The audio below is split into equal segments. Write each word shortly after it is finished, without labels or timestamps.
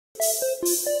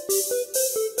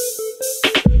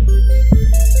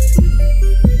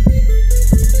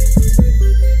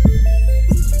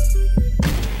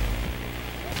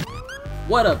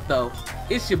What up though?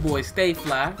 It's your boy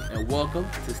StayFLY and welcome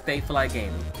to StayFLY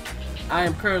Gaming. I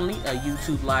am currently a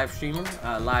YouTube live streamer.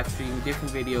 I live stream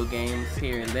different video games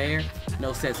here and there.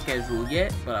 No set schedule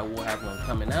yet, but I will have one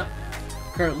coming up.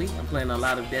 Currently, I'm playing a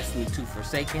lot of Destiny 2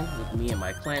 Forsaken with me and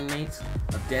my clanmates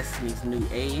of Destiny's New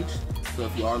Age. So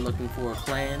if you are looking for a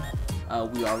clan,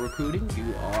 we are recruiting.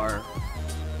 You are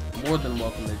more than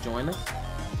welcome to join us.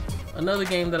 Another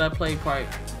game that I play quite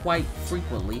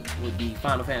frequently would be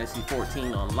Final Fantasy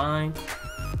 14 online.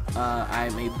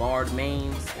 I'm a Bard main.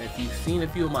 If you've seen a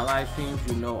few of my live streams,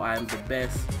 you know I'm the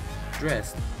best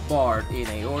dressed Bard in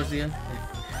Eorzea.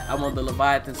 I'm on the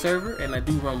Leviathan server, and I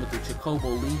do run with the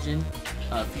Chocobo Legion,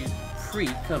 free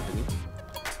company.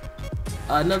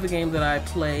 Another game that I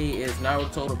play is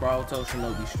Naruto the Boruto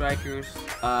Shinobi Strikers.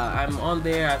 I'm on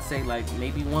there, I'd say like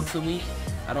maybe once a week.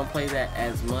 I don't play that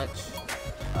as much.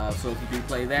 So if you do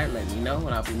play that, let me know and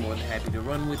I'll be more than happy to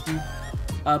run with you.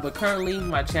 But currently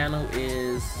my channel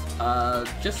is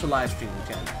just a live streaming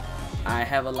channel. I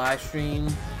have a live stream,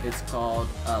 it's called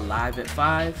Live at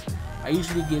 5. I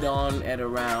usually get on at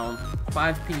around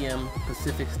 5 p.m.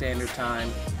 Pacific Standard Time,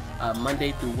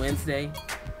 Monday through Wednesday.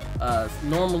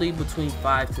 Normally between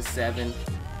 5 to 7,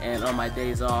 and on my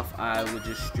days off I would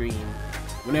just stream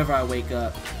whenever I wake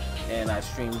up, and I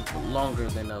stream longer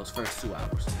than those first 2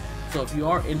 hours. So if you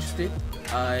are interested,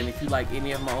 and if you like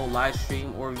any of my old live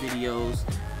stream or videos,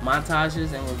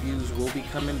 montages and reviews will be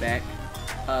coming back.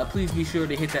 Please be sure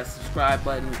to hit that subscribe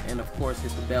button and of course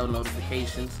hit the bell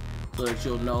notifications so that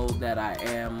you'll know that I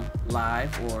am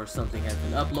live or something has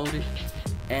been uploaded.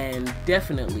 And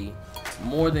definitely,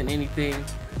 more than anything,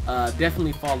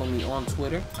 definitely follow me on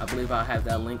Twitter. I believe I'll have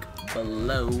that link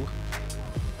below.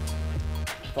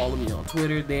 Follow me on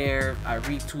Twitter there. I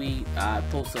retweet, I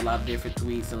post a lot of different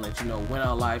tweets and let you know when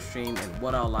I'll live stream and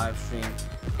what I'll live stream,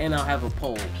 and I'll have a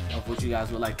poll of what you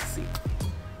guys would like to see.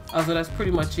 So that's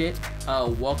pretty much it.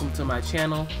 Welcome to my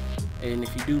channel, and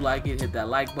if you do like it, hit that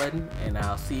like button, and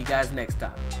I'll see you guys next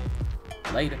time.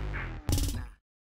 Later.